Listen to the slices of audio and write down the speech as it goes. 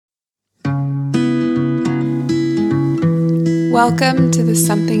Welcome to the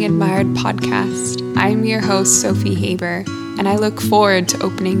Something Admired podcast. I'm your host, Sophie Haber, and I look forward to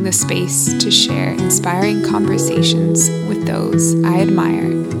opening the space to share inspiring conversations with those I admire.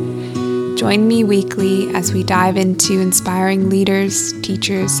 Join me weekly as we dive into inspiring leaders,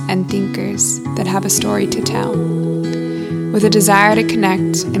 teachers, and thinkers that have a story to tell. With a desire to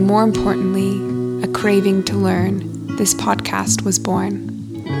connect, and more importantly, a craving to learn, this podcast was born.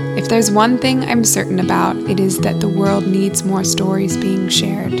 If there's one thing I'm certain about, it is that the world needs more stories being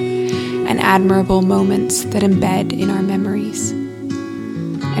shared and admirable moments that embed in our memories.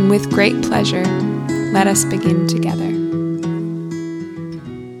 And with great pleasure, let us begin together.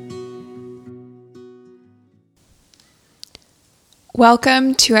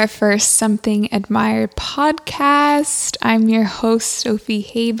 Welcome to our first Something Admired podcast. I'm your host, Sophie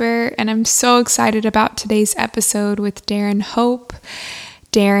Haber, and I'm so excited about today's episode with Daron Hope.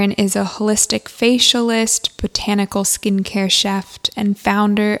 Daron is a holistic facialist, botanical skincare chef, and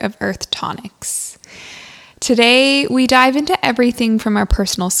founder of Earth Tonics. Today, we dive into everything from our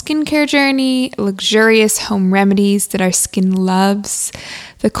personal skincare journey, luxurious home remedies that our skin loves,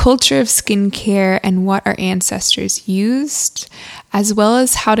 the culture of skincare and what our ancestors used, as well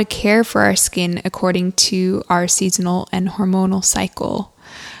as how to care for our skin according to our seasonal and hormonal cycle.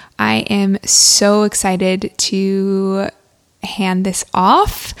 I am so excited to hand this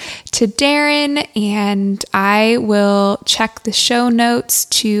off to Daron, and I will check the show notes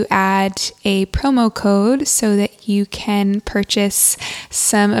to add a promo code so that you can purchase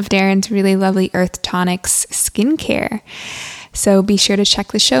some of Daron's really lovely Earth Tonics skincare. So be sure to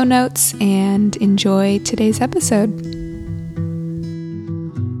check the show notes and enjoy today's episode.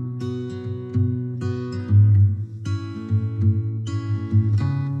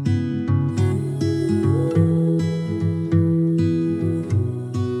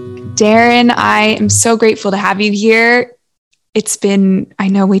 Daron, I am so grateful to have you here. I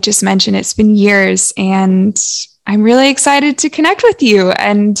know we just mentioned it's been years, and I'm really excited to connect with you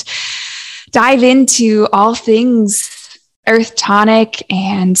and dive into all things Earth Tonic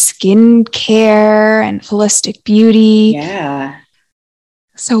and skincare and holistic beauty. Yeah.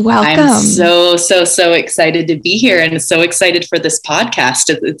 So welcome. I'm so excited to be here and so excited for this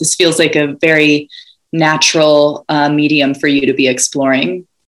podcast. This feels like a very natural medium for you to be exploring.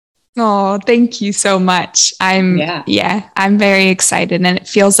 Oh, thank you so much. I'm very excited, and it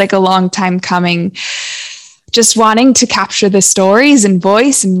feels like a long time coming. Just wanting to capture the stories and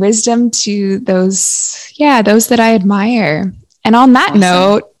voice and wisdom to those that I admire. And on that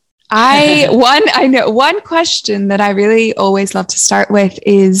note, one question that I really always love to start with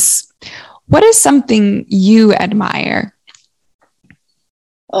is, what is something you admire?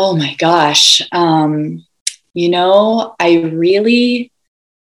 Oh my gosh. I really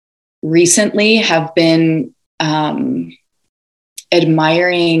recently have been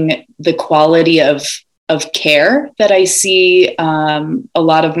admiring the quality of care that I see a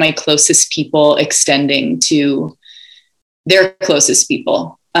lot of my closest people extending to their closest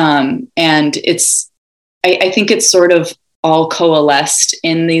people. And I think it's sort of all coalesced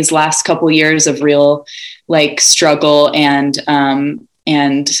in these last couple years of real struggle and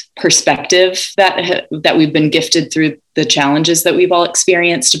perspective that we've been gifted through the challenges that we've all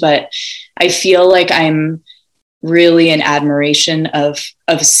experienced. But I feel like I'm really in admiration of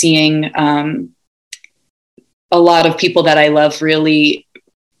seeing a lot of people that I love really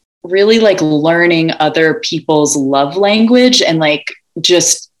learning other people's love language and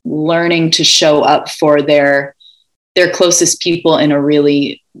just learning to show up for their closest people in a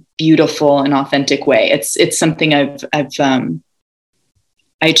really beautiful and authentic way. It's something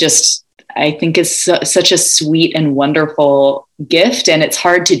I think it's such a sweet and wonderful gift, and it's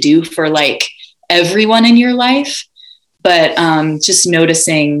hard to do for everyone in your life, but just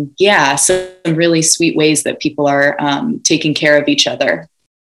noticing, some really sweet ways that people are taking care of each other.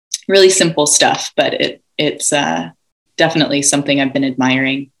 Really simple stuff, but it's definitely something I've been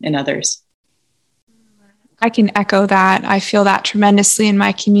admiring in others. I can echo that. I feel that tremendously in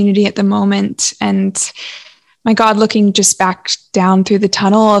my community at the moment, and my God, looking just back down through the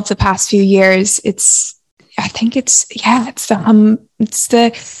tunnel of the past few years, it's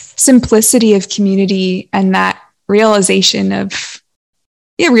the simplicity of community and that realization and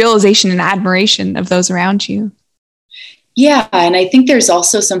admiration of those around you. Yeah. And I think there's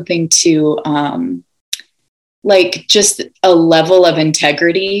also something to, just a level of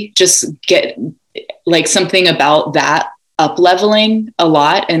integrity, just get something about that up-leveling a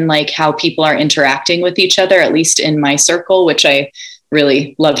lot, and how people are interacting with each other, at least in my circle, which I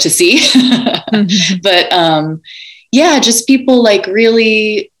really love to see. Mm-hmm. But just people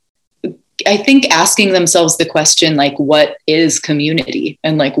really I think asking themselves the question, like, what is community,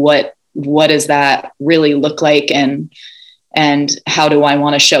 and like, what does that really look like? And how do I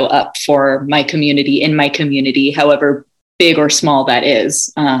want to show up for my community, in my community, however big or small that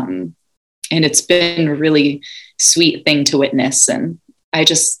is. And it's been a really sweet thing to witness. And I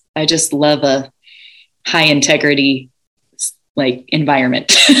just love a high integrity, like,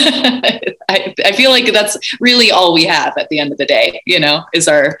 environment. I feel like that's really all we have at the end of the day, you know, is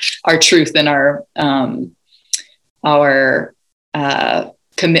our truth and our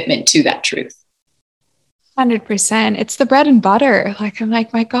commitment to that truth. 100%. It's the bread and butter. Like, I'm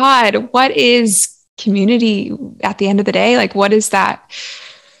like, my God, what is community at the end of the day? Like, what is that?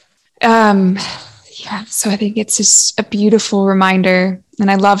 Yeah. So I think it's just a beautiful reminder. And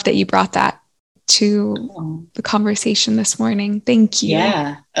I love that you brought that to the conversation this morning. Thank you.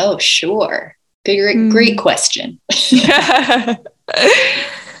 Yeah. Oh, sure. Great question.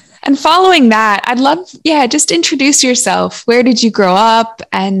 And following that, I'd love, just introduce yourself. Where did you grow up?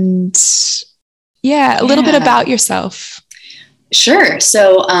 And a little bit about yourself. Sure.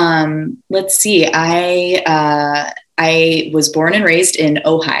 So let's see. I was born and raised in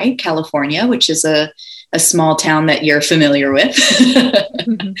Ojai, California, which is a small town that you're familiar with.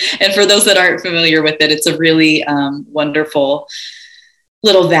 And for those that aren't familiar with it, it's a really wonderful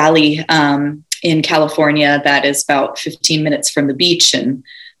little valley in California that is about 15 minutes from the beach, and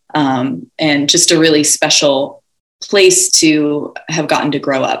just a really special place to have gotten to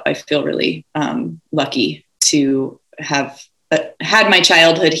grow up. I feel really lucky to have had my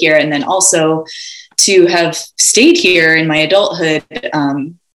childhood here, and then also to have stayed here in my adulthood.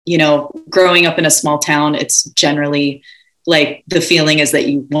 You know, growing up in a small town, it's generally like the feeling is that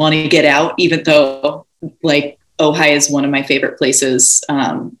you want to get out, even though, like, Ojai is one of my favorite places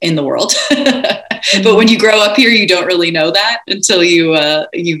in the world. But when you grow up here, you don't really know that until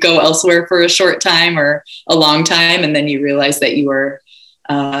you go elsewhere for a short time or a long time. And then you realize that you were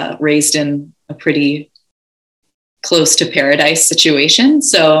raised in a pretty close to paradise situation.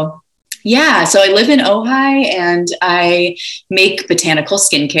 So I live in Ojai, and I make botanical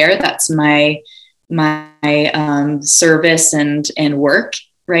skincare. That's my service and work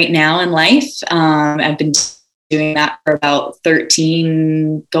right now in life. I've been doing that for about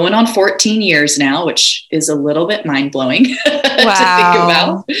 13, going on 14 years now, which is a little bit mind blowing to think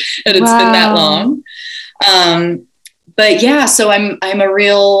about. And it's been that long. But yeah, so I'm a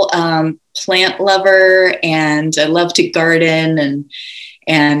real plant lover, and I love to garden,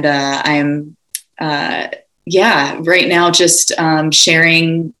 and I'm right now just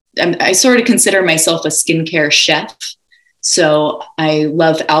sharing. I sort of consider myself a skincare chef. So I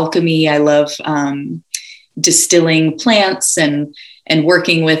love alchemy. I love distilling plants and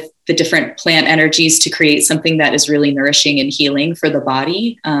working with the different plant energies to create something that is really nourishing and healing for the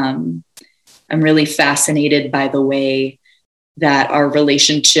body. I'm really fascinated by the way that our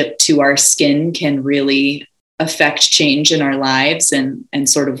relationship to our skin can really affect change in our lives and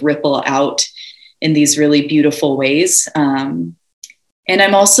sort of ripple out in these really beautiful ways. And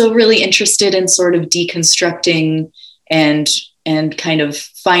I'm also really interested in sort of deconstructing and kind of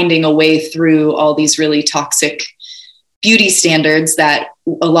finding a way through all these really toxic beauty standards that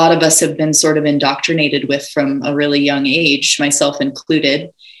a lot of us have been sort of indoctrinated with from a really young age, myself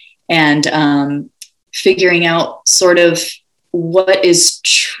included, and figuring out sort of what is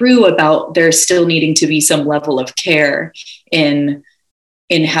true about there still needing to be some level of care in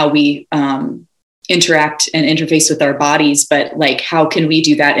how we interact and interface with our bodies, but like, how can we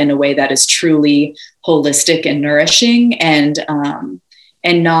do that in a way that is truly holistic and nourishing, and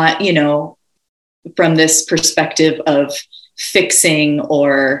not, you know, from this perspective of fixing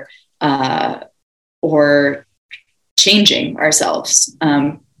or changing ourselves,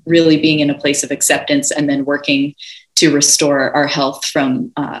 really being in a place of acceptance and then working to restore our health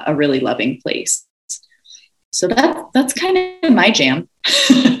from a really loving place. So that's kind of my jam.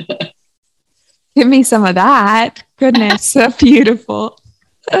 Give me some of that. Goodness, so beautiful.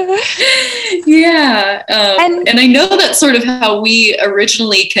 Yeah. And I know that's sort of how we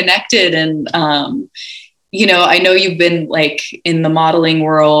originally connected. And, you know, I know you've been like in the modeling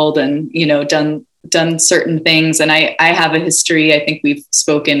world and, you know, done certain things. And I have a history. I think we've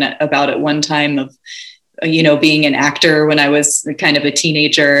spoken about it one time of, you know, being an actor when I was kind of a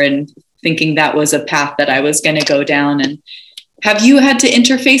teenager and thinking that was a path that I was going to go down. And have you had to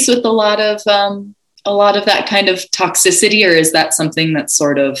interface with a lot of that kind of toxicity, or is that something that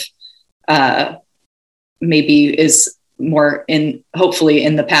sort of maybe is more hopefully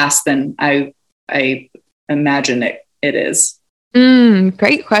in the past than I imagine it is?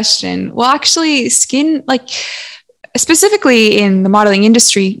 Great question. Well, actually, skin, like, specifically in the modeling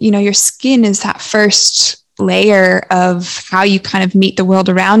industry, your skin is that first layer of how you kind of meet the world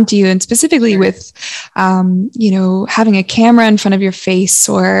around you. And specifically with, having a camera in front of your face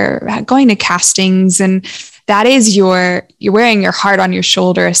or going to castings, and that is you're wearing your heart on your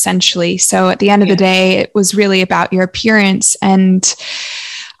shoulder, essentially. So at the end of the day, it was really about your appearance. And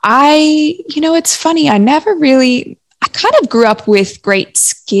it's funny. I kind of grew up with great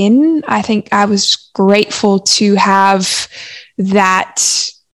skin. I think I was grateful to have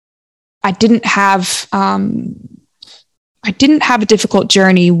that. I didn't have a difficult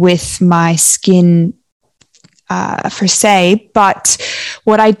journey with my skin per se, but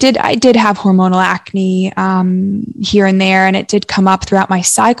what I did have hormonal acne here and there, and it did come up throughout my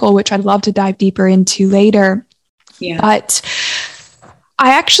cycle, which I'd love to dive deeper into later. Yeah. But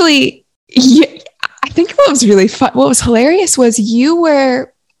I think what was really fun, what was hilarious was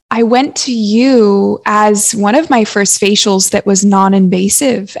I went to you as one of my first facials that was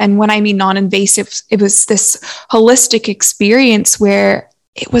non-invasive. And when I mean non-invasive, it was this holistic experience where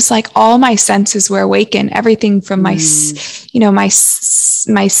it was like all my senses were awakened, everything from my smell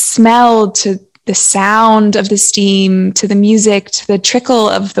to the sound of the steam, to the music, to the trickle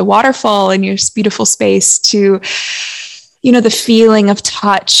of the waterfall in your beautiful space, to the feeling of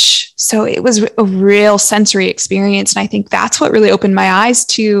touch. So it was a real sensory experience. And I think that's what really opened my eyes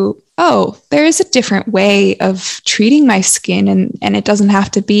to, there is a different way of treating my skin. And it doesn't have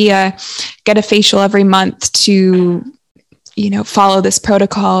to be get a facial every month to, follow this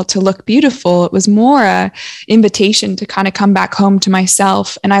protocol to look beautiful. It was more a invitation to kind of come back home to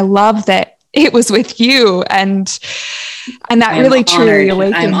myself. And I love that it was with you, and that really truly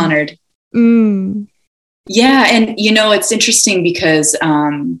awakened. I'm honored. Yeah. And, it's interesting because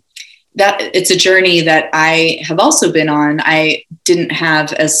that it's a journey that I have also been on. I didn't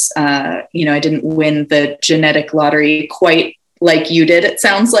have I didn't win the genetic lottery quite like you did, it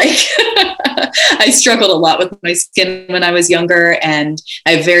sounds like. I struggled a lot with my skin when I was younger, and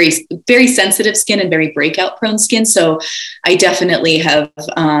I have very, very sensitive skin and very breakout prone skin. So I definitely have,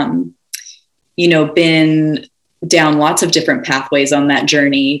 been down lots of different pathways on that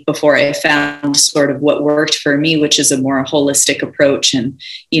journey before I found sort of what worked for me, which is a more holistic approach, and,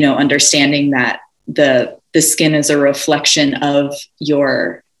 understanding that the skin is a reflection of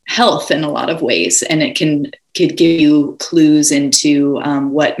your health in a lot of ways. And it could give you clues into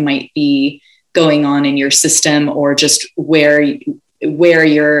what might be going on in your system, or just where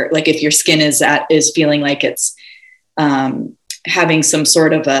you're, like, if your skin is feeling like it's having some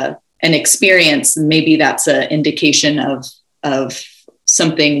sort of an experience, maybe that's an indication of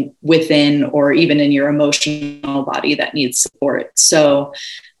something within or even in your emotional body that needs support. So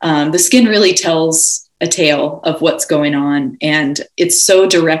the skin really tells a tale of what's going on, and it's so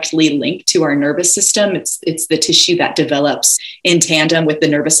directly linked to our nervous system. It's the tissue that develops in tandem with the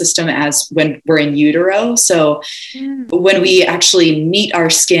nervous system as when we're in utero. So when we actually meet our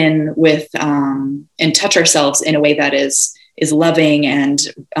skin with and touch ourselves in a way that is loving and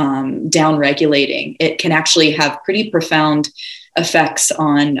down regulating, it can actually have pretty profound effects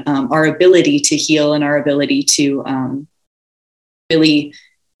on our ability to heal and our ability to really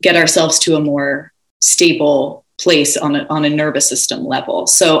get ourselves to a more stable place on a nervous system level.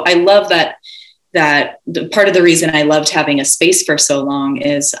 So I love that part of the reason I loved having a space for so long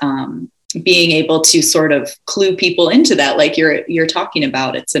is being able to sort of clue people into that, like you're talking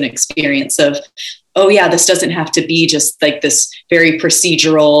about. It's an experience of, oh yeah, this doesn't have to be just like this very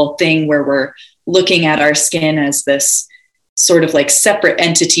procedural thing where we're looking at our skin as this sort of like separate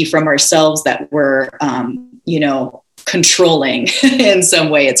entity from ourselves that we're, controlling in some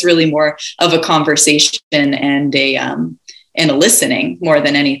way. It's really more of a conversation and a listening more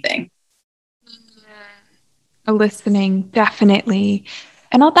than anything. A listening, definitely.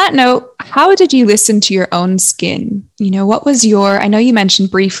 And on that note, how did you listen to your own skin? What was I know you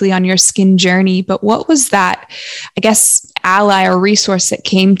mentioned briefly on your skin journey, but what was that, I guess, ally or resource that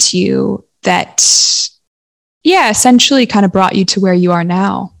came to you that, essentially kind of brought you to where you are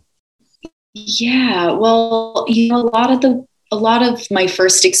now? Yeah, well, a lot of my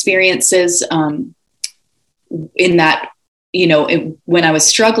first experiences in that, when I was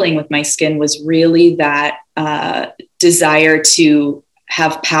struggling with my skin was really that desire to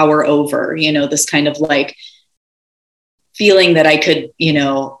have power over, this kind of like feeling that I could,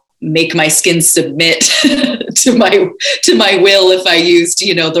 make my skin submit to my will if I used,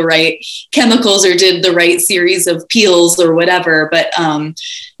 the right chemicals or did the right series of peels or whatever. But,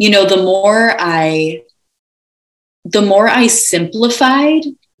 the more I simplified,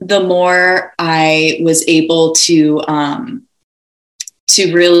 the more I was able to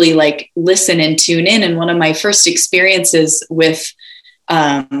to really like listen and tune in. And one of my first experiences with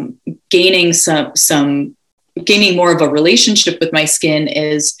gaining gaining more of a relationship with my skin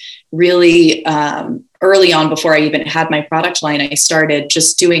is really early on. Before I even had my product line, I started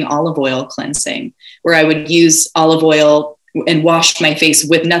just doing olive oil cleansing, where I would use olive oil and wash my face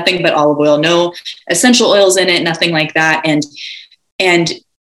with nothing but olive oil, no essential oils in it, nothing like that. And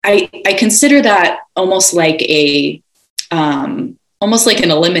I consider that almost like almost like an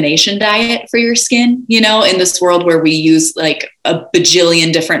elimination diet for your skin, you know, in this world where we use like a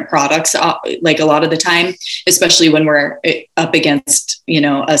bajillion different products, like a lot of the time, especially when we're up against, you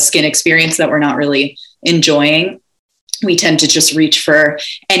know, a skin experience that we're not really enjoying. We tend to just reach for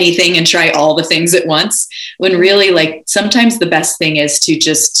anything and try all the things at once, when really like sometimes the best thing is to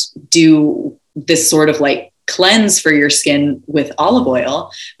just do this sort of like cleanse for your skin with olive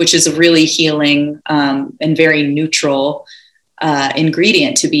oil, which is a really healing and very neutral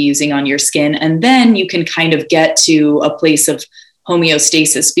ingredient to be using on your skin. And then you can kind of get to a place of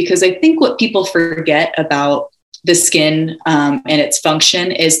homeostasis, because I think what people forget about the skin and its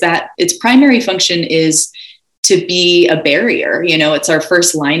function is that its primary function is to be a barrier. You know, it's our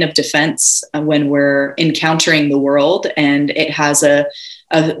first line of defense when we're encountering the world, and it has a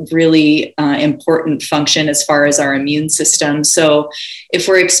really important function as far as our immune system. So if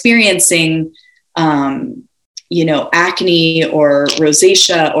we're experiencing you know, acne or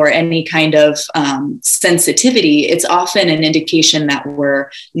rosacea or any kind of sensitivity, it's often an indication that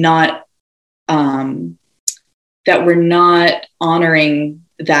we're not honoring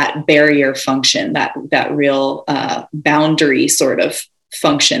that barrier function, that real boundary sort of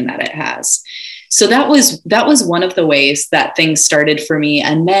function that it has. So that was one of the ways that things started for me.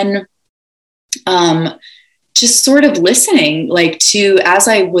 And then just sort of listening, like to, as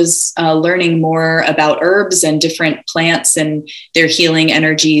I was learning more about herbs and different plants and their healing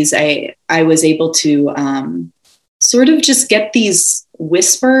energies, I was able to sort of just get these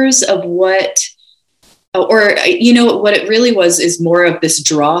whispers of what, or, you know, what it really was is more of this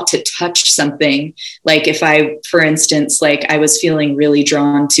draw to touch something. Like if I, for instance, like I was feeling really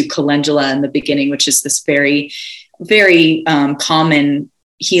drawn to calendula in the beginning, which is this very, very common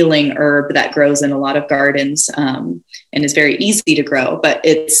healing herb that grows in a lot of gardens and is very easy to grow, but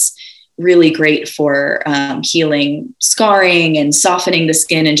it's really great for healing scarring and softening the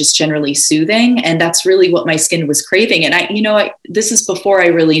skin and just generally soothing. And that's really what my skin was craving. And this is before I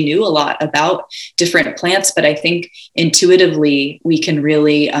really knew a lot about different plants, but I think intuitively we can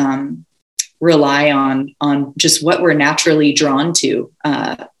really rely on just what we're naturally drawn to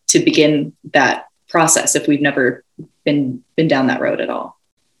begin that process if we've never been down that road at all.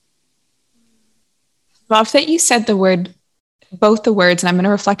 Love that you said both the words, and I'm going to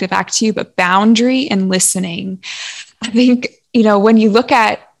reflect it back to you, but boundary and listening. I think, you know, when you look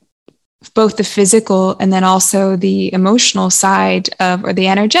at both the physical and then also the emotional side of, or the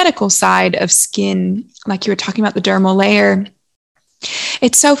energetical side of skin, like you were talking about the dermal layer,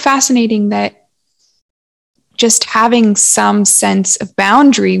 it's so fascinating that just having some sense of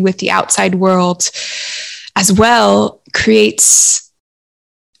boundary with the outside world as well creates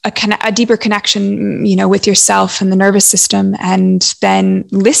a deeper connection, you know, with yourself and the nervous system, and then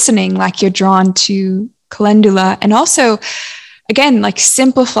listening, like you're drawn to calendula, and also, again, like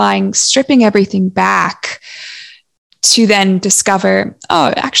simplifying, stripping everything back to then discover,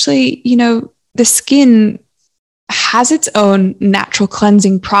 oh, actually, you know, the skin has its own natural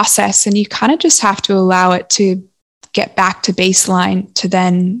cleansing process, and you kind of just have to allow it to get back to baseline to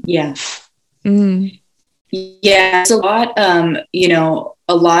then. Yeah. Yeah. It's a lot, you know,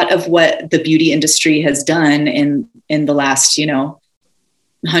 a lot of what the beauty industry has done in the last, you know,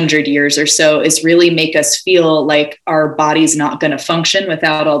 100 years or so is really make us feel like our body's not going to function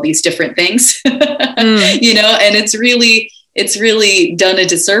without all these different things, you know, and it's really done a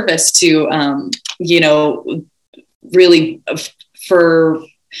disservice to, you know, really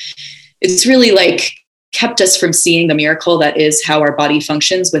it's really like kept us from seeing the miracle that is how our body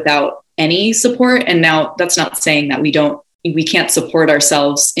functions without any support. And now that's not saying that we can't support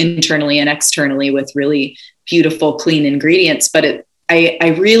ourselves internally and externally with really beautiful, clean ingredients. But I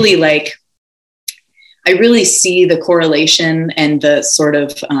really see the correlation and the sort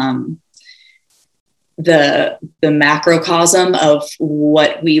of the macrocosm of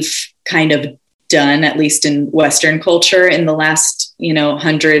what we've kind of done, at least in Western culture, in the last, you know,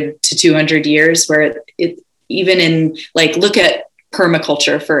 100 to 200 years, where it even in, like, look at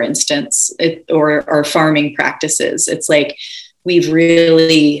permaculture, for instance, or farming practices. It's like we've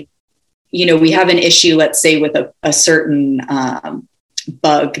really, you know, we have an issue, let's say, with a certain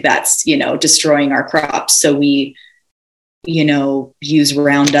bug that's, you know, destroying our crops. So we use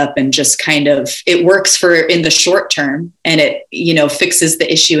Roundup and just kind of, it works for in the short term, and it, fixes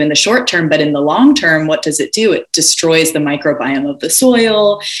the issue in the short term. But in the long term, what does it do? It destroys the microbiome of the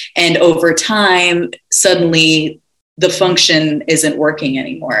soil. And over time, suddenly the function isn't working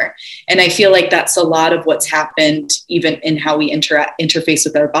anymore. And I feel like that's a lot of what's happened, even in how we interface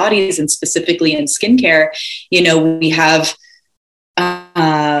with our bodies, and specifically in skincare. We have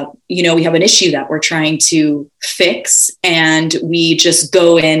we have an issue that we're trying to fix, and we just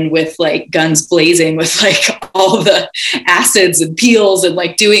go in with like guns blazing with like all the acids and peels and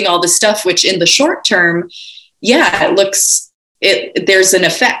like doing all the stuff, which in the short term, there's an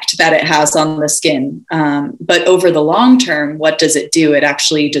effect that it has on the skin. But over the long term, what does it do? It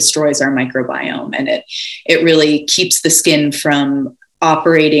actually destroys our microbiome, and it really keeps the skin from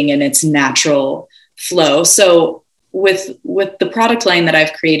operating in its natural flow. So with the product line that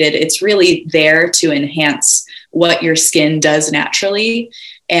I've created, it's really there to enhance what your skin does naturally,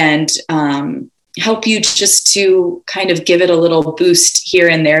 and help you just to kind of give it a little boost here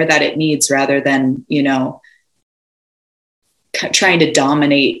and there that it needs, rather than, trying to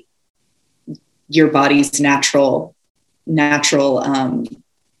dominate your body's natural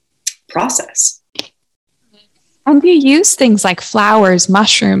process. And you use things like flowers,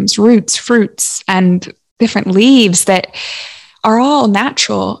 mushrooms, roots, fruits, and different leaves that are all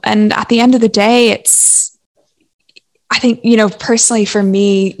natural. And at the end of the day, I think, personally for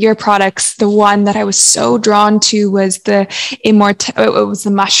me, your products, the one that I was so drawn to was the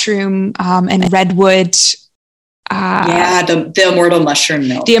mushroom and redwood. The immortal mushroom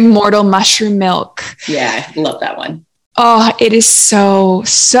milk. The immortal mushroom milk. Yeah, I love that one. Oh, it is so,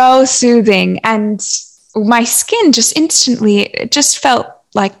 so soothing. And my skin just instantly, it just felt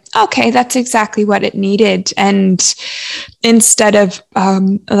like, okay, that's exactly what it needed. And instead of,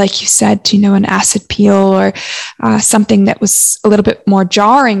 like you said, an acid peel or something that was a little bit more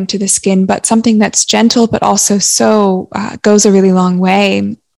jarring to the skin, but something that's gentle, but also goes a really long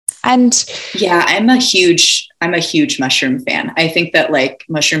way. And yeah, I'm a huge mushroom fan. I think that like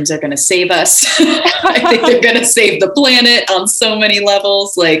mushrooms are going to save us. I think they're going to save the planet on so many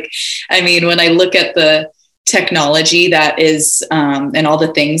levels. Like, I mean, when I look at the technology that is, and all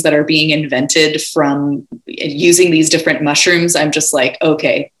the things that are being invented from using these different mushrooms, I'm just like,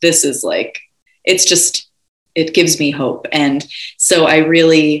 okay, this is like, it gives me hope. And so I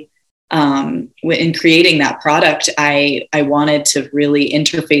really, in creating that product, I wanted to really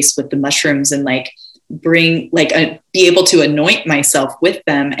interface with the mushrooms and like bring, like, be able to anoint myself with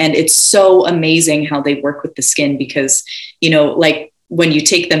them. And it's so amazing how they work with the skin, because, like when you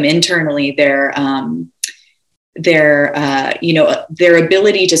take them internally, their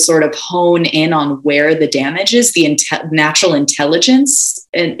ability to sort of hone in on where the damage is, the natural intelligence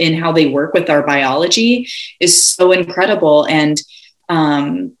in how they work with our biology is so incredible. And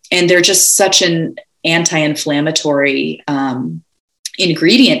they're just such an anti-inflammatory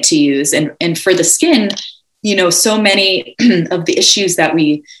ingredient to use. And for the skin, so many of the issues that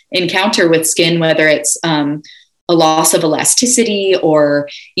we encounter with skin, whether it's a loss of elasticity or,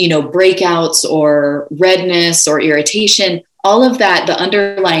 breakouts or redness or irritation, all of that, the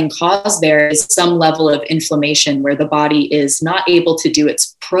underlying cause there is some level of inflammation where the body is not able to do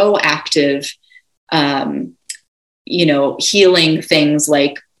its proactive, healing things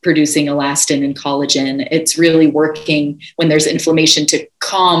like producing elastin and collagen. It's really working when there's inflammation to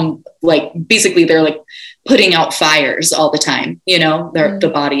calm, like basically they're like putting out fires all the time,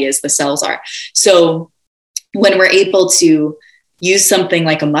 the body is, the cells are. So when we're able to use something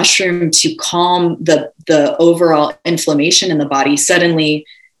like a mushroom to calm the overall inflammation in the body, suddenly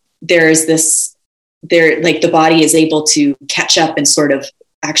the body is able to catch up and sort of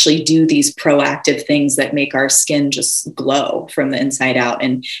actually do these proactive things that make our skin just glow from the inside out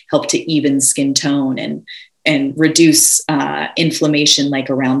and help to even skin tone and reduce inflammation,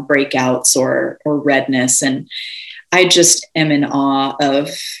 like around breakouts or redness. And I just am in awe of,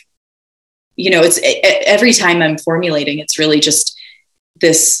 it's every time I'm formulating, it's really just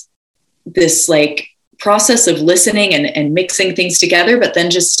this like process of listening and mixing things together, but then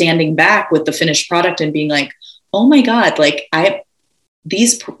just standing back with the finished product and being like, oh my God, like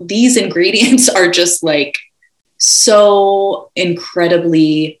these ingredients are just like so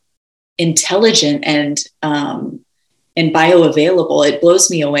incredibly intelligent and bioavailable. It blows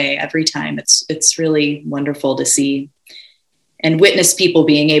me away every time. It's really wonderful to see and witness people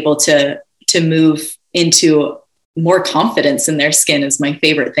being able to move into more confidence in their skin is my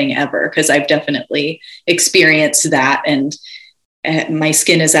favorite thing ever, because I've definitely experienced that. And my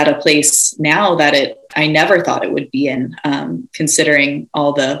skin is at a place now that I never thought it would be in, considering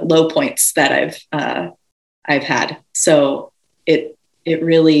all the low points that I've I've had. So it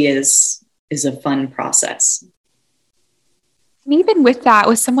really is a fun process. And even with that,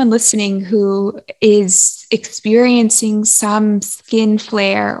 with someone listening who is experiencing some skin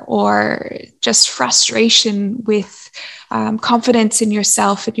flare or just frustration with confidence in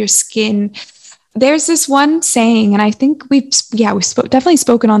yourself and your skin, there's this one saying, and I think definitely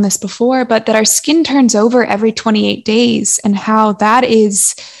spoken on this before, but that our skin turns over every 28 days, and how that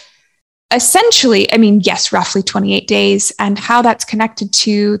is essentially, I mean, yes, roughly 28 days, and how that's connected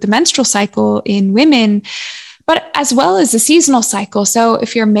to the menstrual cycle in women, but as well as the seasonal cycle. So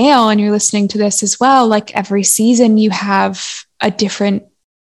if you're male and you're listening to this as well, like every season you have a different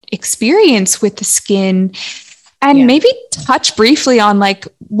experience with the skin. And maybe touch briefly on, like,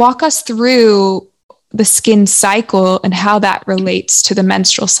 walk us through the skin cycle and how that relates to the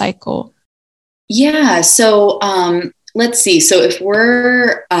menstrual cycle. Yeah. So let's see. So if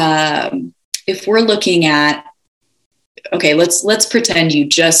we're looking at, okay, let's pretend you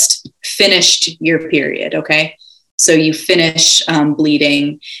just finished your period. Okay. So you finish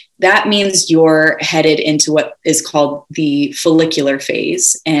bleeding. That means you're headed into what is called the follicular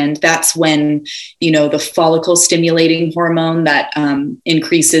phase. And that's when, the follicle stimulating hormone that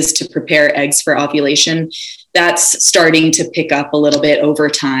increases to prepare eggs for ovulation, that's starting to pick up a little bit over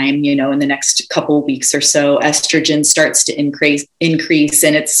time. In the next couple of weeks or so, estrogen starts to increase.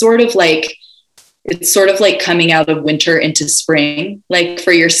 And it's sort of like coming out of winter into spring, like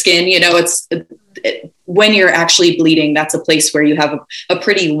for your skin. When you're actually bleeding, that's a place where you have a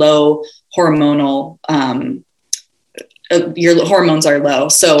pretty low hormonal, your hormones are low.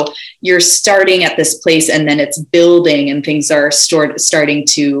 So you're starting at this place, and then it's building, and things are starting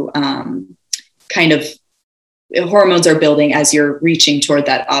to hormones are building as you're reaching toward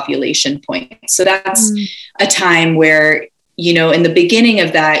that ovulation point. So that's a time where, in the beginning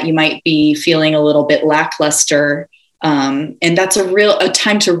of that, you might be feeling a little bit lackluster. And that's a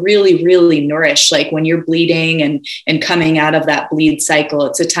time to really, really nourish. Like when you're bleeding and coming out of that bleed cycle,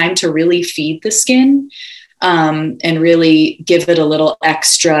 it's a time to really feed the skin, and really give it a little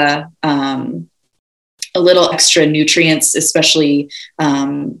extra nutrients, especially,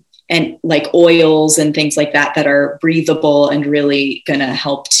 and like oils and things like that are breathable and really going to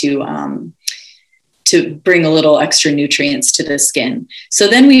help to bring a little extra nutrients to the skin. So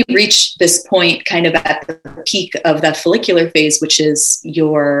then we reach this point kind of at the peak of that follicular phase, which is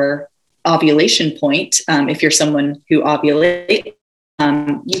your ovulation point. If you're someone who ovulates,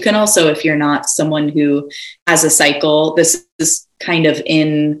 you can also, if you're not someone who has a cycle, this is kind of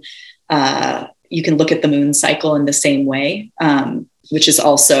you can look at the moon cycle in the same way, which is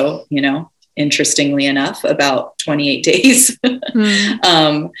also, interestingly enough, about 28 days.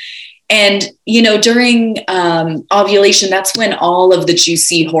 And, during ovulation, that's when all of the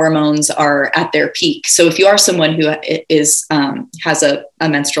juicy hormones are at their peak. So if you are someone who has a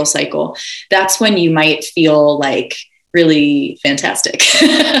menstrual cycle, that's when you might feel like really fantastic.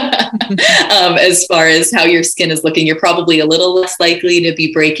 As far as how your skin is looking, you're probably a little less likely to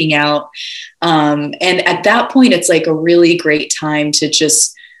be breaking out. And at that point, it's like a really great time to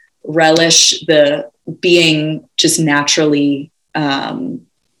just relish the being just naturally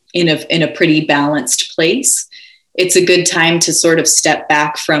in a pretty balanced place. It's a good time to sort of step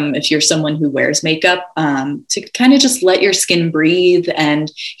back from, if you're someone who wears makeup, to kind of just let your skin breathe,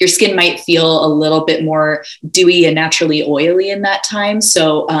 and your skin might feel a little bit more dewy and naturally oily in that time.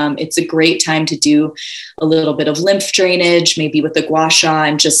 So it's a great time to do a little bit of lymph drainage, maybe with the gua sha,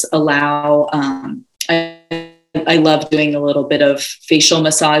 and just allow, I love doing a little bit of facial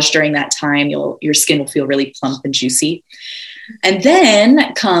massage during that time. Your skin will feel really plump and juicy. And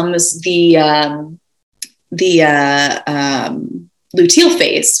then comes the luteal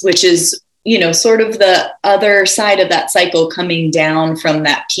phase, which is, sort of the other side of that cycle, coming down from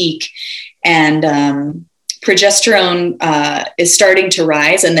that peak. And progesterone is starting to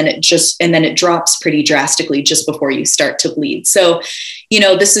rise, and then it drops pretty drastically just before you start to bleed. So,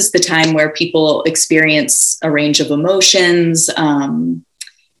 this is the time where people experience a range of emotions.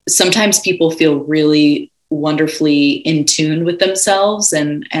 Sometimes people feel really wonderfully in tune with themselves.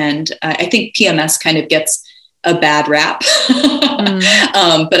 And I think PMS kind of gets a bad rap,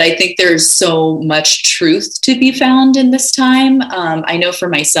 but I think there's so much truth to be found in this time. I know for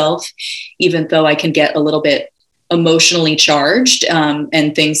myself, even though I can get a little bit emotionally charged,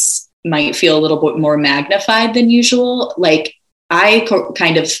 and things might feel a little bit more magnified than usual, like I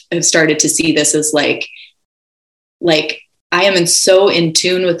kind of have started to see this as like I am so in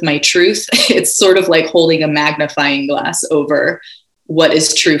tune with my truth. It's sort of like holding a magnifying glass over what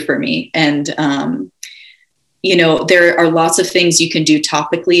is true for me. And there are lots of things you can do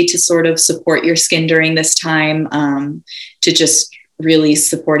topically to sort of support your skin during this time, to just really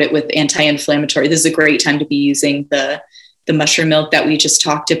support it with anti-inflammatory. This is a great time to be using the mushroom milk that we just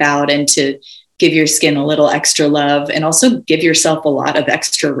talked about, and to give your skin a little extra love, and also give yourself a lot of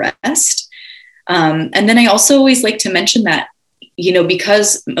extra rest. And then I also always like to mention that,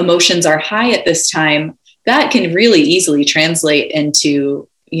 because emotions are high at this time, that can really easily translate into,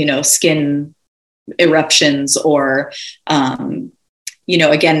 skin eruptions, or, again,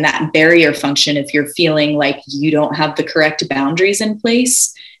 that barrier function. If you're feeling like you don't have the correct boundaries in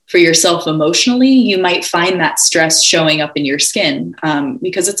place for yourself emotionally, you might find that stress showing up in your skin,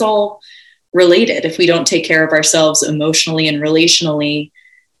 because it's all related. If we don't take care of ourselves emotionally and relationally,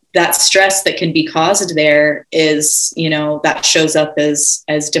 that stress that can be caused there is, that shows up as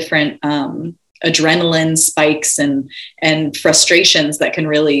different adrenaline spikes and frustrations that can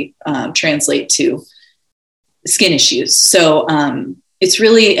really translate to skin issues. So it's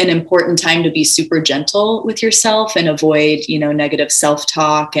really an important time to be super gentle with yourself and avoid, negative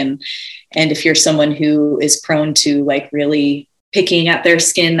self-talk. And if you're someone who is prone to like really picking at their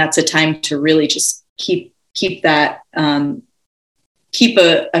skin, that's a time to really just keep that, keep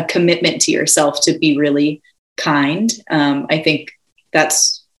a commitment to yourself to be really kind. I think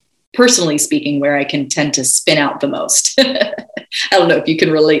that's, personally speaking, where I can tend to spin out the most. I don't know if you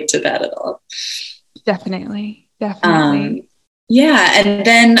can relate to that at all. Definitely. Yeah. And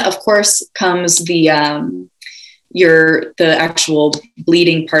then of course comes the actual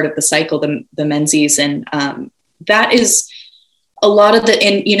bleeding part of the cycle, the menses. And that is a lot of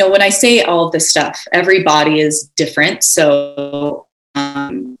when I say all of this stuff, every body is different. So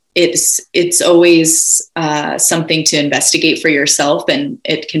it's always something to investigate for yourself, and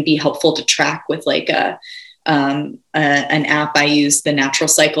it can be helpful to track with like an app. I use the Natural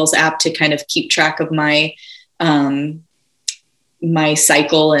Cycles app to kind of keep track of my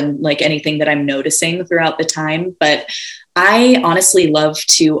cycle and like anything that I'm noticing throughout the time. But I honestly love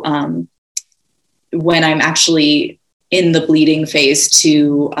to, when I'm actually in the bleeding phase,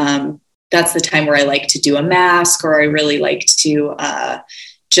 that's the time where I like to do a mask, or I really like to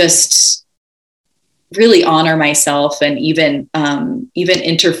just really honor myself, and even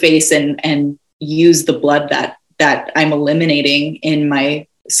interface and use the blood that I'm eliminating in my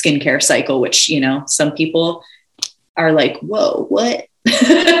skincare cycle, which, some people are like, whoa, what?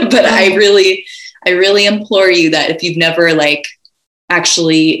 But I really implore you that if you've never like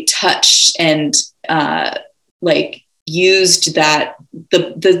actually touched and like used that,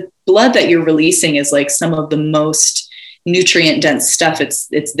 the blood that you're releasing is like some of the most nutrient dense stuff.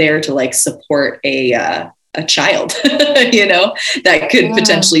 It's there to like support a child, that could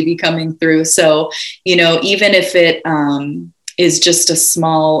potentially be coming through. So, even if it is just a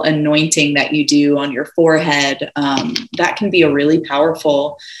small anointing that you do on your forehead, that can be a really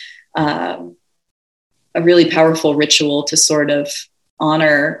powerful ritual to sort of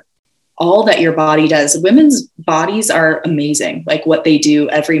honor all that your body does. Women's bodies are amazing, like what they do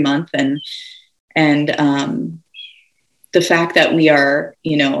every month. And the fact that we are,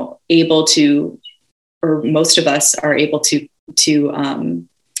 able to, or most of us are able to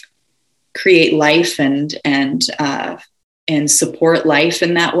create life and support life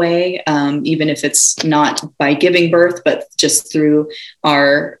in that way, even if it's not by giving birth, but just through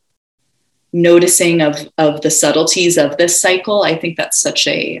our noticing of the subtleties of this cycle. I think that's such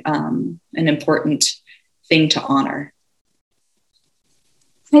an important thing to honor.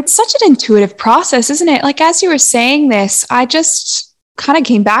 It's such an intuitive process, isn't it? Like, as you were saying this, I just kind of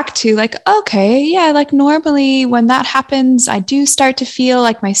came back to like, okay, yeah, like normally when that happens, I do start to feel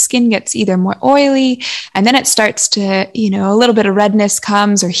like my skin gets either more oily, and then it starts to, a little bit of redness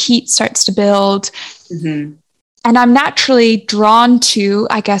comes, or heat starts to build. Mm-hmm. And I'm naturally drawn to,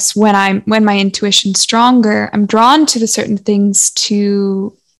 I guess, when my intuition's stronger, I'm drawn to the certain things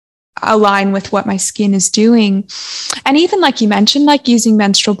to align with what my skin is doing. And even like you mentioned, like using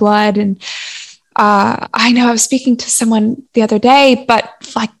menstrual blood. And I know I was speaking to someone the other day, but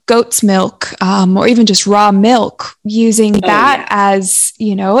like goat's milk, or even just raw milk, using that as,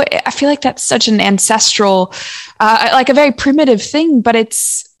 I feel like that's such an ancestral, like a very primitive thing, but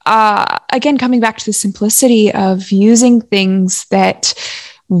it's, again, coming back to the simplicity of using things that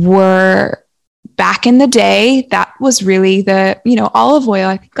were back in the day. That was really the, olive oil.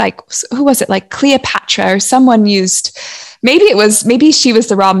 I think like, who was it? Like Cleopatra or someone used, maybe she was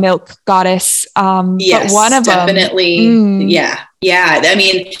the raw milk goddess. Yes, but one of definitely. them. Yeah. I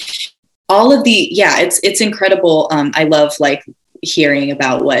mean, all of it's incredible. I love like hearing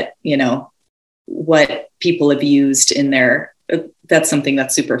about what people have used in their that's something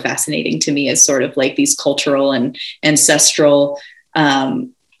that's super fascinating to me, is sort of like these cultural and ancestral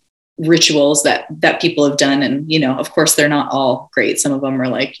rituals that people have done. And, you know, of course they're not all great. Some of them are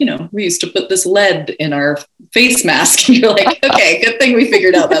like, you know, we used to put this lead in our face mask. And you're like, okay, good thing we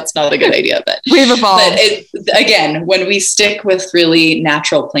figured out that's not a good idea. But we've evolved. But again, when we stick with really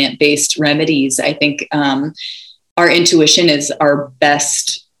natural plant-based remedies, I think our intuition is our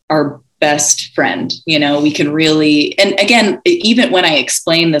best friend. You know, we can really, and again, even when I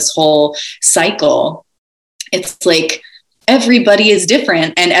explain this whole cycle, it's like, everybody is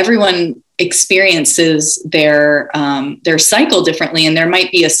different and everyone experiences their cycle differently. And there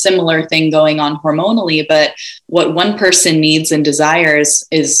might be a similar thing going on hormonally, but what one person needs and desires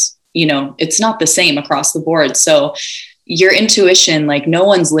is, you know, it's not the same across the board. So your intuition, like no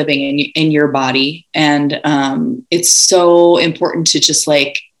one's living in your body. And it's so important to just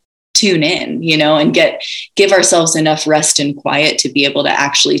like tune in, you know, and give ourselves enough rest and quiet to be able to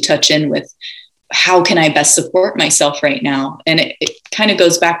actually touch in with, how can I best support myself right now? And it kind of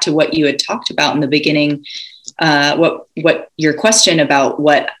goes back to what you had talked about in the beginning, what your question about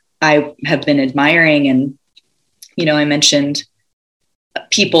what I have been admiring. And, you know, I mentioned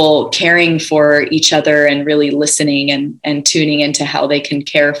people caring for each other and really listening and tuning into how they can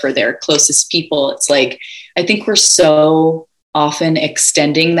care for their closest people. It's like, I think we're so often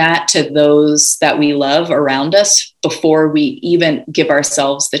extending that to those that we love around us before we even give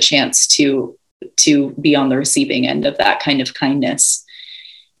ourselves the chance to be on the receiving end of that kind of kindness.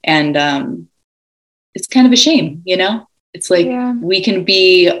 And it's kind of a shame, you know, it's like, we can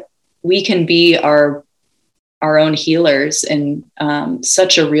be our own healers in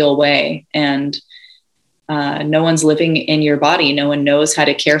such a real way. And no one's living in your body. No one knows how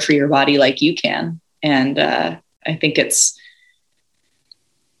to care for your body like you can. And I think it's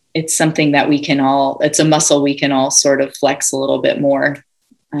something that it's a muscle we can all sort of flex a little bit more.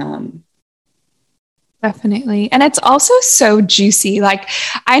 Definitely. And it's also so juicy. Like,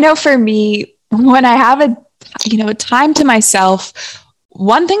 I know for me, when I have a time to myself,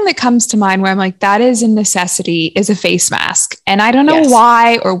 one thing that comes to mind where I'm like, that is a necessity, is a face mask. And I don't know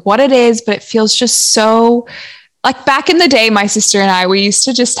why or what it is, but it feels just so like back in the day, my sister and I, we used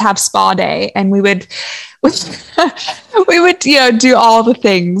to just have spa day and we would, you know, do all the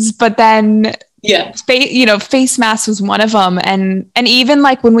things, but then face mask was one of them. And even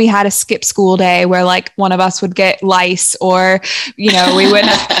like when we had a skip school day where like one of us would get lice, or, you know, we would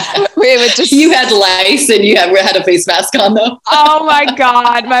just, you had lice and you had a face mask on though. Oh my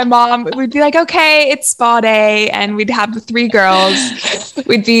God. My mom would be like, okay, it's spa day. And we'd have the three girls,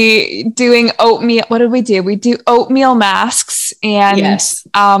 we'd be doing oatmeal. What did we do? We'd do oatmeal masks. And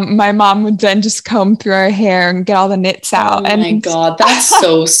my mom would then just comb through our hair and get all the nits out. Oh my God. That's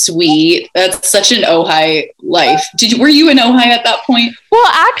so sweet. That's such an Ojai life. Were you in Ojai at that point? Well,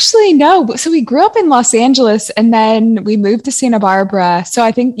 actually, no. So we grew up in Los Angeles and then we moved to Santa Barbara. So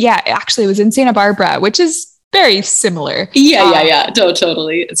I think, actually it was in Santa Barbara, which is very similar. Yeah. No,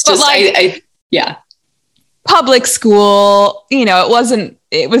 totally. It's just, like, public school, you know,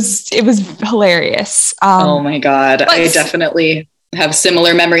 it was hilarious. Oh my God. I definitely have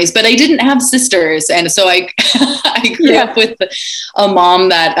similar memories, but I didn't have sisters. And so I grew up with a mom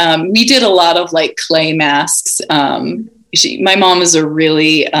that we did a lot of like clay masks. My mom is a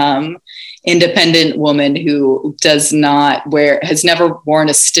really independent woman who has never worn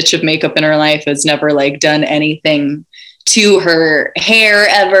a stitch of makeup in her life, has never like done anything to her hair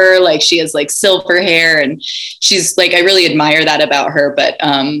ever. Like she has like silver hair and she's like, I really admire that about her. But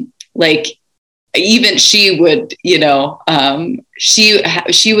like even she would, you know,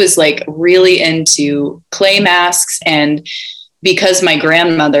 she was like really into clay masks. And because my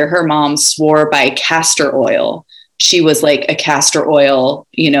grandmother, her mom, swore by castor oil, she was like a castor oil,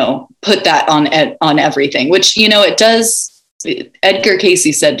 you know, put that on everything, which, you know, it does. Edgar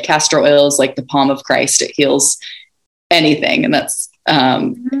Casey said castor oil is like the palm of Christ. It heals anything. And that's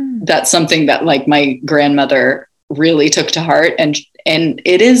something that like my grandmother really took to heart. And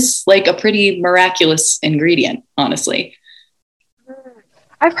it is like a pretty miraculous ingredient, honestly.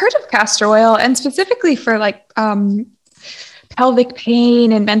 I've heard of castor oil, and specifically for like pelvic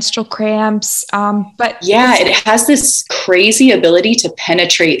pain and menstrual cramps. But it has this crazy ability to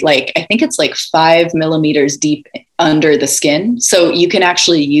penetrate, like, I think it's like 5 millimeters deep under the skin. So you can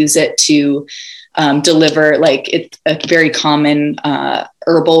actually use it to deliver, like, it's a very common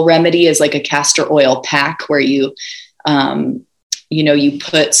herbal remedy is like a castor oil pack where you, you know, you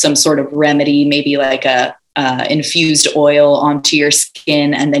put some sort of remedy, maybe like a infused oil onto your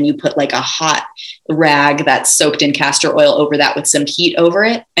skin, and then you put like a hot rag that's soaked in castor oil over that with some heat over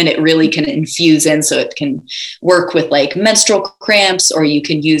it, and it really can infuse in, so it can work with like menstrual cramps, or you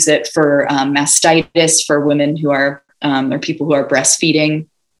can use it for mastitis for women who are or people who are breastfeeding.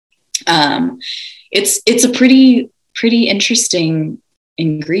 It's a pretty interesting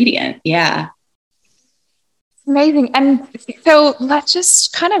ingredient. Yeah. Amazing. And so let's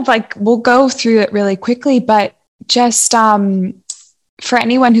just kind of like, we'll go through it really quickly, but just for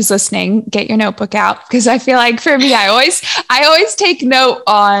anyone who's listening, get your notebook out, because I feel like for me, I always take note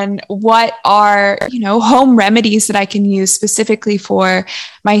on what are, home remedies that I can use specifically for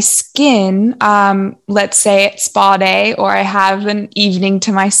my skin. Let's say it's spa day, or I have an evening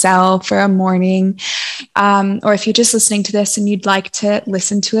to myself or a morning. Or if you're just listening to this and you'd like to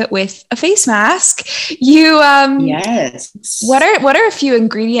listen to it with a face mask, yes. What are a few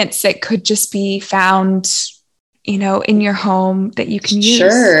ingredients that could just be found in your home that you can use?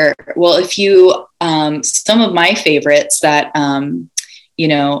 Sure. Well, if you, some of my favorites that,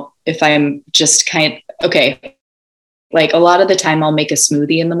 if I'm just okay, like a lot of the time I'll make a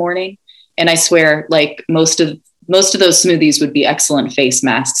smoothie in the morning, and I swear like most of those smoothies would be excellent face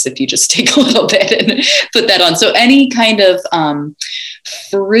masks if you just take a little bit and put that on. So any kind of,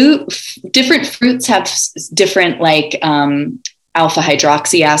 different fruits have different like, alpha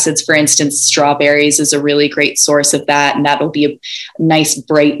hydroxy acids. For instance, strawberries is a really great source of that. And that'll be a nice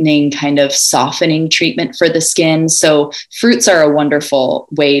brightening kind of softening treatment for the skin. So fruits are a wonderful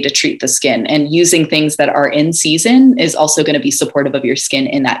way to treat the skin, and using things that are in season is also going to be supportive of your skin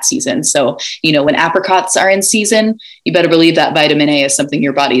in that season. So, when apricots are in season, you better believe that vitamin A is something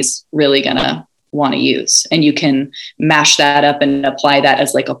your body's really going to want to use, and you can mash that up and apply that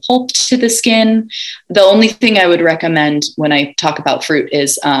as like a pulp to the skin. The only thing I would recommend when I talk about fruit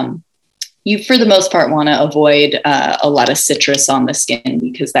is you for the most part want to avoid a lot of citrus on the skin,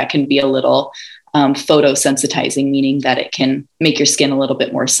 because that can be a little photosensitizing, meaning that it can make your skin a little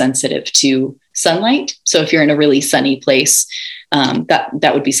bit more sensitive to sunlight. So if you're in a really sunny place,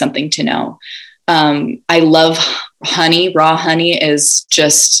 that would be something to know. I love honey. Raw honey is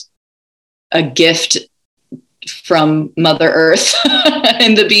just a gift from Mother Earth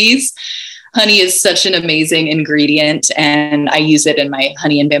and the bees. Honey is such an amazing ingredient, and I use it in my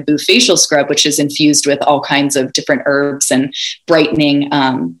honey and bamboo facial scrub, which is infused with all kinds of different herbs and brightening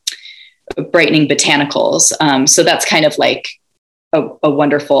botanicals. So that's kind of like a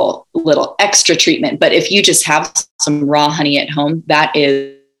wonderful little extra treatment. But if you just have some raw honey at home, that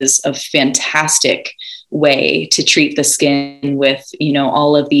is a fantastic way to treat the skin with,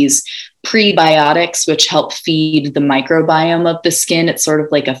 all of these prebiotics, which help feed the microbiome of the skin. It's sort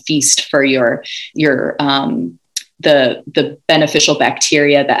of like a feast for your the beneficial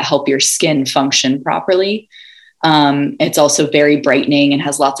bacteria that help your skin function properly. It's also very brightening and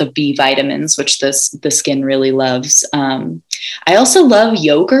has lots of B vitamins, which the skin really loves. I also love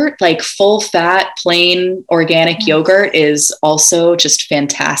yogurt, like full fat, plain organic yogurt is also just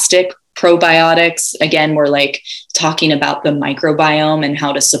fantastic. Probiotics, again, we're like talking about the microbiome and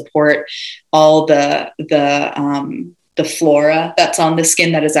how to support all the flora that's on the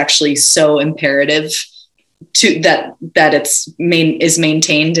skin that is actually so imperative to that is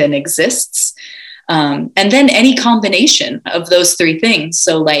maintained and exists. And then any combination of those three things.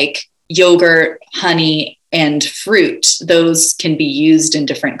 So like yogurt, honey, and fruit, those can be used in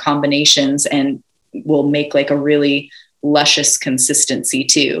different combinations and will make like a really luscious consistency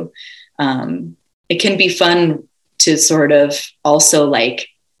too. It can be fun to sort of also like,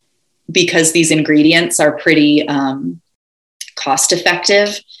 because these ingredients are pretty cost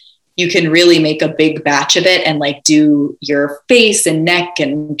effective, you can really make a big batch of it and like do your face and neck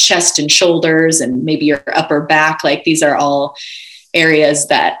and chest and shoulders and maybe your upper back. Like these are all areas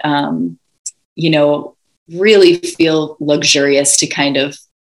that, really feel luxurious to kind of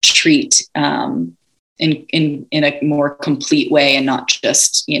treat in a more complete way, and not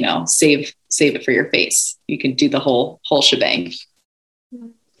just, save it for your face. You can do the whole shebang.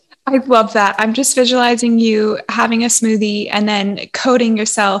 I love that. I'm just visualizing you having a smoothie and then coating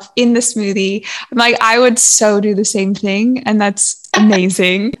yourself in the smoothie. I'm like, I would so do the same thing. And that's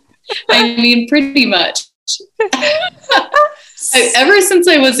amazing. I mean, pretty much. Ever since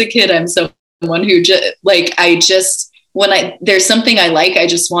I was a kid, I'm someone who there's something I like, I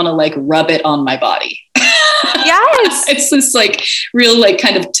just want to like rub it on my body. Yes. It's this like real like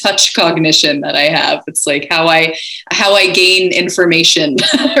kind of touch cognition that I have. It's like how I gain information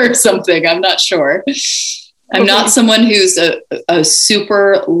or something. I'm not sure. I'm not someone who's a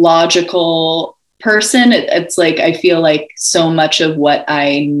super logical person. It's like, I feel like so much of what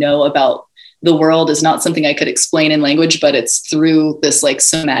I know about the world is not something I could explain in language, but it's through this like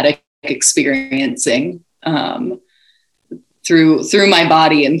somatic experiencing, through my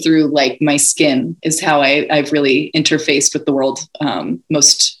body and through like my skin is how I've really interfaced with the world,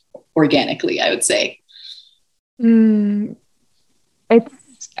 most organically, I would say. And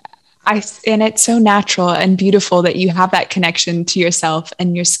it's so natural and beautiful that you have that connection to yourself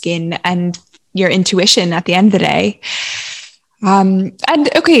and your skin and your intuition at the end of the day.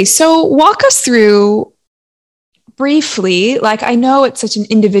 And okay, so walk us through briefly, like I know it's such an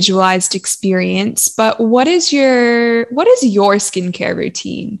individualized experience, but what is your skincare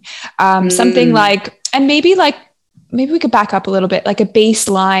routine? Something like, and maybe we could back up a little bit, like a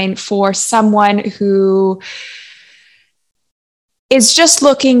baseline for someone who is just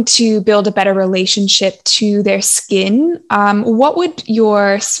looking to build a better relationship to their skin. What would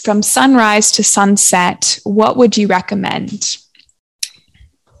from sunrise to sunset, what would you recommend?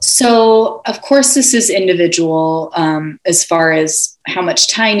 So, of course, this is individual, as far as how much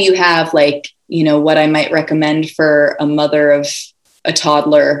time you have, like, what I might recommend for a mother of a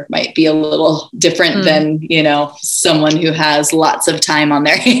toddler might be a little different than, someone who has lots of time on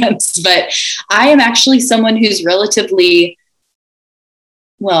their hands. But I am actually someone who's relatively,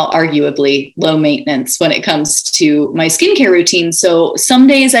 well, arguably low maintenance when it comes to my skincare routine. So some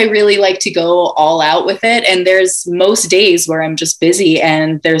days I really like to go all out with it. And there's most days where I'm just busy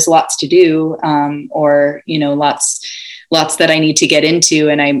and there's lots to do, or, lots that I need to get into.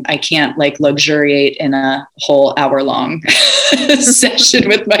 And I can't like luxuriate in a whole hour long session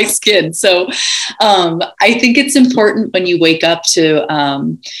with my skin. So I think it's important when you wake up to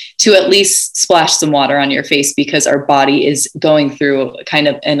at least splash some water on your face, because our body is going through kind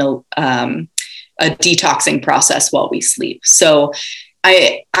of a detoxing process while we sleep. So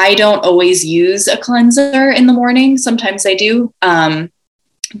I don't always use a cleanser in the morning. Sometimes I do.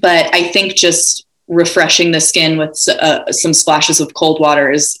 But I think just refreshing the skin with some splashes of cold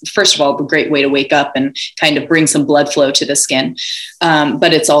water is, first of all, a great way to wake up and kind of bring some blood flow to the skin.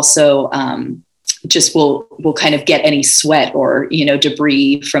 But it's also just will kind of get any sweat or,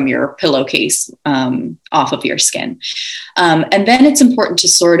 debris from your pillowcase off of your skin. And then it's important to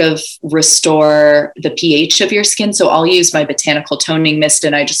sort of restore the pH of your skin. So I'll use my botanical toning mist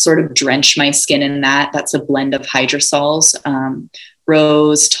and I just sort of drench my skin in that. That's a blend of hydrosols,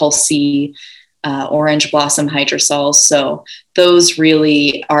 rose, tulsi, orange blossom hydrosols. So those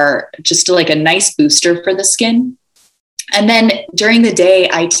really are just like a nice booster for the skin. And then during the day,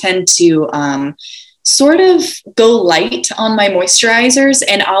 I tend to sort of go light on my moisturizers,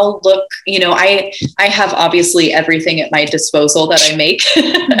 and I'll look, I have obviously everything at my disposal that I make.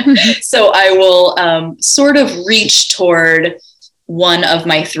 So I will sort of reach toward one of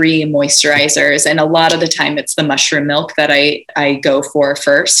my 3 moisturizers. And a lot of the time it's the mushroom milk that I go for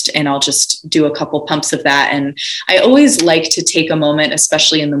first, and I'll just do a couple pumps of that. And I always like to take a moment,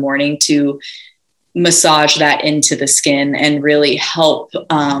 especially in the morning, to massage that into the skin and really help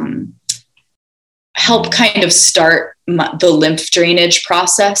kind of start the lymph drainage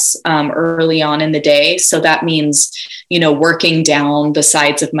process early on in the day. So that means, working down the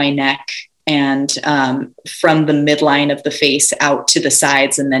sides of my neck and from the midline of the face out to the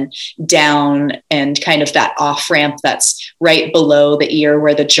sides, and then down, and kind of that off ramp that's right below the ear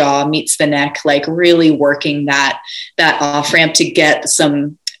where the jaw meets the neck, like really working that off ramp to get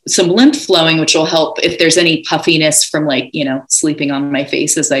some lymph flowing, which will help if there's any puffiness from sleeping on my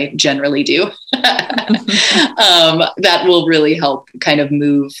face, as I generally do. That will really help kind of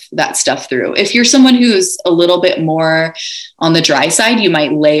move that stuff through. If you're someone who's a little bit more on the dry side, you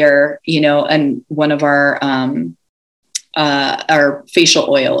might layer, and one of our facial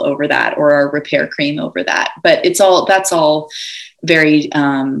oil over that, or our repair cream over that. But that's all very,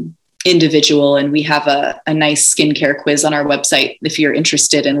 individual. And we have a nice skincare quiz on our website. If you're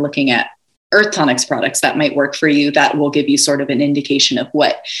interested in looking at Earth Tonics products that might work for you, that will give you sort of an indication of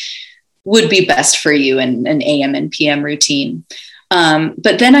what would be best for you in an AM and PM routine.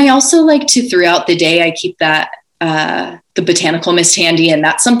 But then I also like to, throughout the day, I keep that, the botanical mist handy. And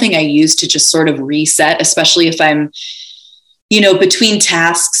that's something I use to just sort of reset, especially if I'm, between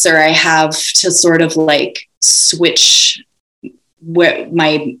tasks, or I have to sort of like switch where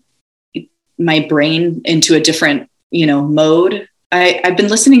my brain into a different, mode. I've been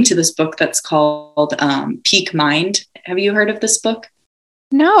listening to this book that's called Peak Mind. Have you heard of this book?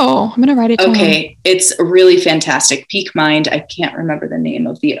 No, I'm going to write it down. Okay. It's really fantastic. Peak Mind. I can't remember the name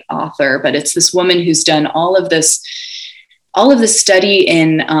of the author, but it's this woman who's done all of this study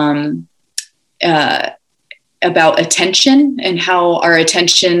in about attention and how our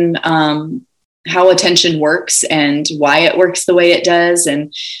attention, how attention works and why it works the way it does,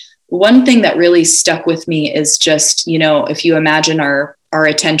 and one thing that really stuck with me is just, if you imagine our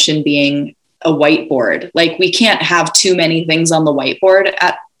attention being a whiteboard, like we can't have too many things on the whiteboard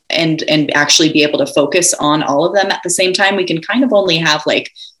and actually be able to focus on all of them at the same time. We can kind of only have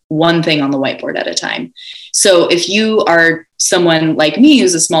like one thing on the whiteboard at a time. So if you are someone like me,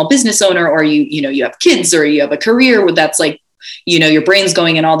 who's a small business owner, or you have kids, or you have a career where that's like, your brain's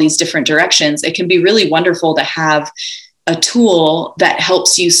going in all these different directions, it can be really wonderful to have a tool that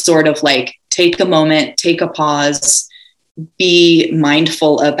helps you sort of like take a moment, take a pause, be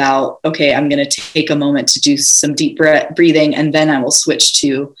mindful about, okay, I'm going to take a moment to do some deep breathing, and then I will switch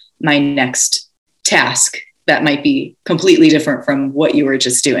to my next task that might be completely different from what you were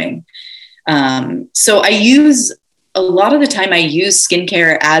just doing. So a lot of the time I use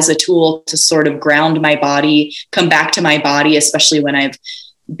skincare as a tool to sort of ground my body, come back to my body, especially when I've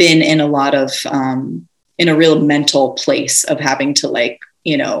been in a lot of, in a real mental place of having to like,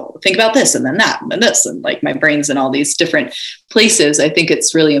 think about this and then that and then this, and like my brain's in all these different places. I think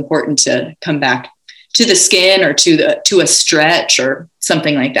it's really important to come back to the skin or to a stretch or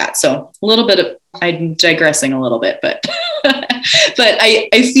something like that. So a little bit of, I'm digressing a little bit, but, but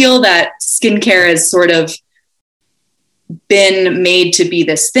I feel that skincare has sort of been made to be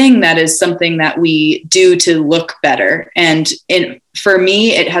this thing that is something that we do to look better. And for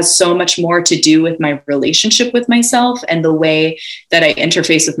me, it has so much more to do with my relationship with myself and the way that I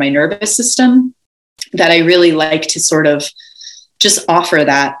interface with my nervous system, that I really like to sort of just offer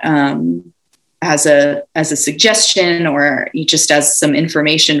that as a suggestion, or just as some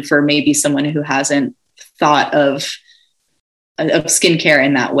information for maybe someone who hasn't thought of skincare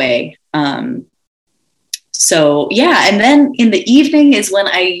in that way. So yeah. And then in the evening is when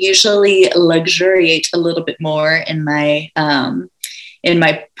I usually luxuriate a little bit more in my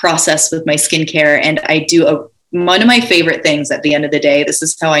process with my skincare. And I do one of my favorite things at the end of the day. This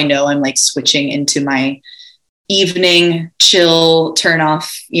is how I know I'm like switching into my evening chill, turn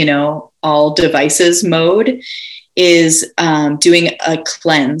off, all devices mode, is doing a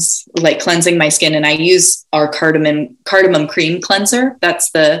cleanse, like cleansing my skin. And I use our cardamom cream cleanser.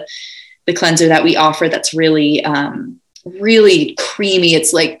 That's the cleanser that we offer. That's really, really creamy.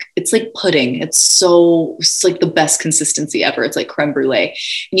 It's like pudding. It's like the best consistency ever. It's like creme brulee.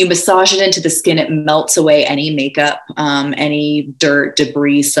 And you massage it into the skin. It melts away any makeup, any dirt,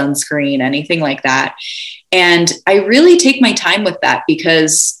 debris, sunscreen, anything like that. And I really take my time with that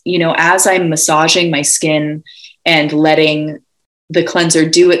because, as I'm massaging my skin and letting the cleanser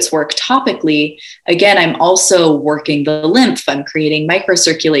do its work topically, again, I'm also working the lymph. I'm creating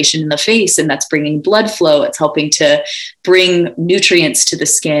microcirculation in the face, and that's bringing blood flow. It's helping to bring nutrients to the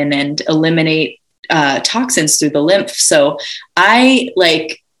skin and eliminate toxins through the lymph. So I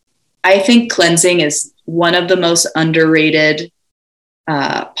think cleansing is one of the most underrated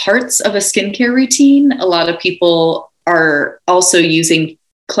parts of a skincare routine. A lot of people are also using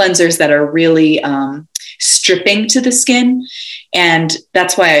cleansers that are really stripping to the skin. And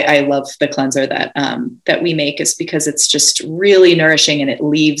that's why I love the cleanser that we make, is because it's just really nourishing and it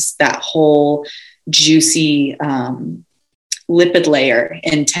leaves that whole juicy lipid layer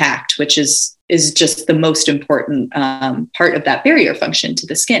intact, which is just the most important part of that barrier function to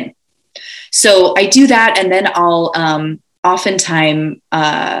the skin. So I do that, and then I'll oftentimes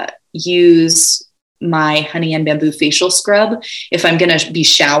use my honey and bamboo facial scrub. If I'm going to be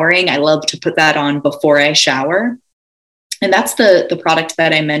showering, I love to put that on before I shower. And that's the product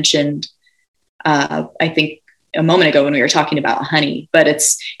that I mentioned, I think a moment ago when we were talking about honey, but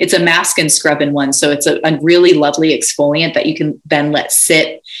it's a mask and scrub in one. So it's a really lovely exfoliant that you can then let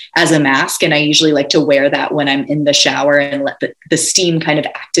sit as a mask. And I usually like to wear that when I'm in the shower and let the steam kind of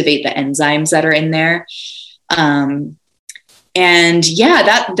activate the enzymes that are in there. And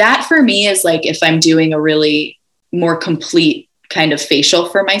yeah, that for me is like, if I'm doing a really more complete kind of facial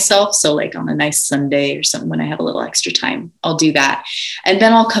for myself. So like on a nice Sunday or something, when I have a little extra time, I'll do that. And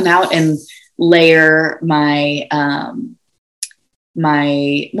then I'll come out and layer my,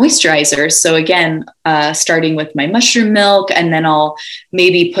 my moisturizer. So again, starting with my mushroom milk, and then I'll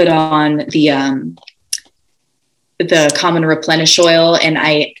maybe put on the common replenish oil. And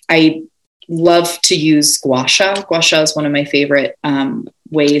I love to use gua sha. Gua sha is one of my favorite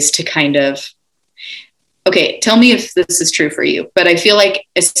ways to kind of, okay, tell me if this is true for you, but I feel like,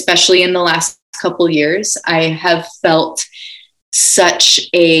 especially in the last couple of years, I have felt such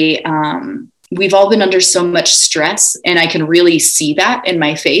a, we've all been under so much stress, and I can really see that in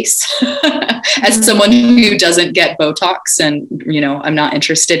my face as someone who doesn't get Botox, and, I'm not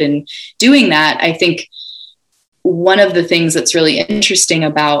interested in doing that. I think one of the things that's really interesting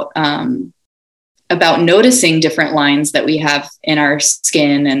about about noticing different lines that we have in our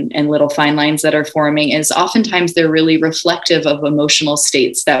skin and little fine lines that are forming is oftentimes they're really reflective of emotional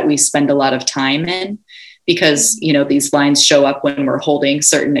states that we spend a lot of time in, because, you know, these lines show up when we're holding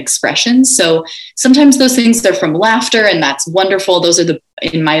certain expressions. So sometimes those things are from laughter, and that's wonderful. Those are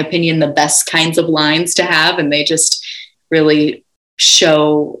in my opinion, the best kinds of lines to have. And they just really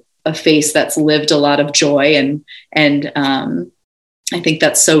show a face that's lived a lot of joy. And I think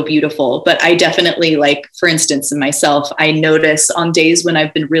that's so beautiful. But I definitely, like, for instance, in myself, I notice on days when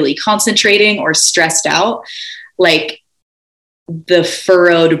I've been really concentrating or stressed out, like the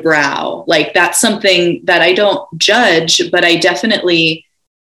furrowed brow, like that's something that I don't judge, but I definitely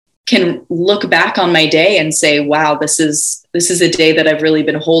can look back on my day and say, wow, this is a day that I've really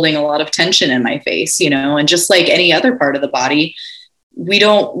been holding a lot of tension in my face, you know. And just like any other part of the body, we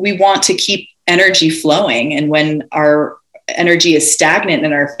want to keep energy flowing. And when our energy is stagnant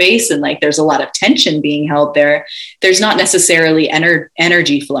in our face and like there's a lot of tension being held there's not necessarily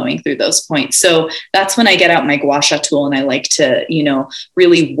energy flowing through those points. So that's when I get out my gua sha tool and I like to, you know,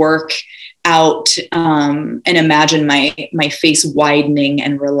 really work out and imagine my face widening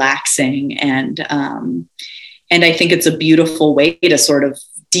and relaxing. And I think it's a beautiful way to sort of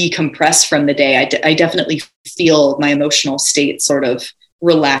decompress from the day. I definitely feel my emotional state sort of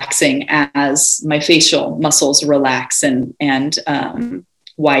relaxing as my facial muscles relax and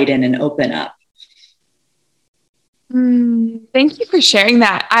widen and open up. Thank you for sharing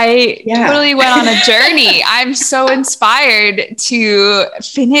that. I totally went on a journey. I'm so inspired to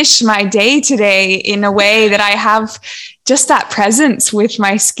finish my day today in a way that I have just that presence with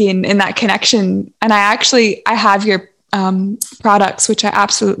my skin and that connection. And I have your products, which I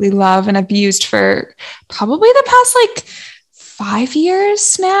absolutely love and I've used for probably the past like 5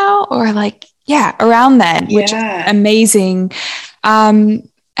 years now, or like, around then, which is amazing. And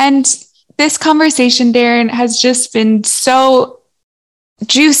this conversation, Daron, has just been so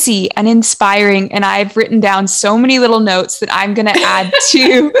juicy and inspiring. And I've written down so many little notes that I'm going to add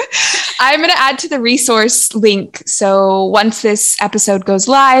to the resource link. So once this episode goes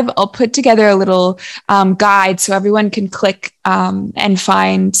live, I'll put together a little guide so everyone can click and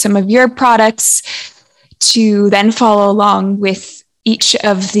find some of your products to then follow along with each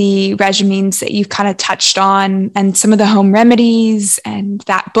of the regimens that you've kind of touched on and some of the home remedies and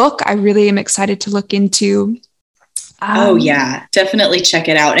that book. I really am excited to look into. Definitely check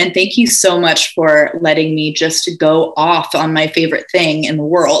it out. And thank you so much for letting me just go off on my favorite thing in the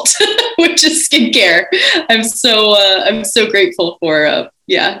world, which is skincare. I'm so grateful for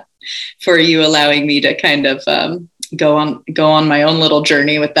you allowing me to kind of go on my own little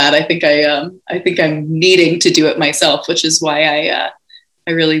journey with that. I think I'm needing to do it myself, which is why I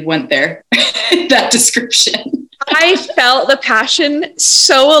really went there. That description. I felt the passion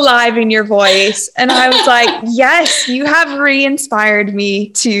so alive in your voice. And I was like, yes, you have re-inspired me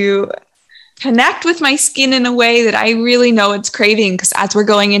to connect with my skin in a way that I really know it's craving. Because as we're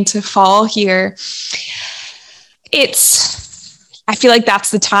going into fall here, I feel like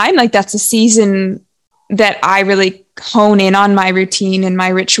that's the time, like that's the season that I really hone in on my routine and my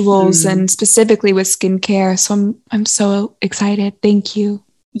rituals and specifically with skincare. So I'm so excited. Thank you.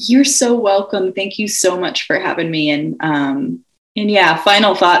 You're so welcome. Thank you so much for having me. And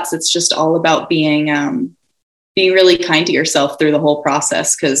final thoughts. It's just all about being really kind to yourself through the whole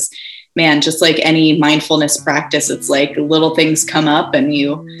process. 'Cause man, just like any mindfulness practice, it's like little things come up and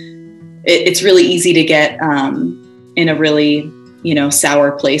it's really easy to get in a really,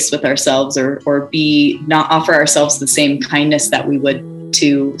 sour place with ourselves or not offer ourselves the same kindness that we would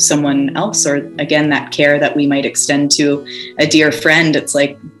to someone else, or again, that care that we might extend to a dear friend. It's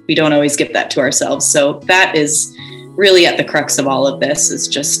like, we don't always give that to ourselves. So that is really at the crux of all of this, is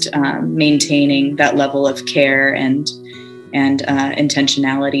just maintaining that level of care and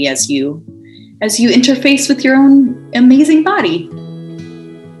intentionality as you interface with your own amazing body.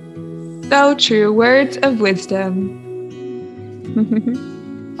 So true. Words of wisdom.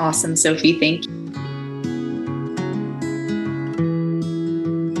 Awesome, Sophie. Thank you.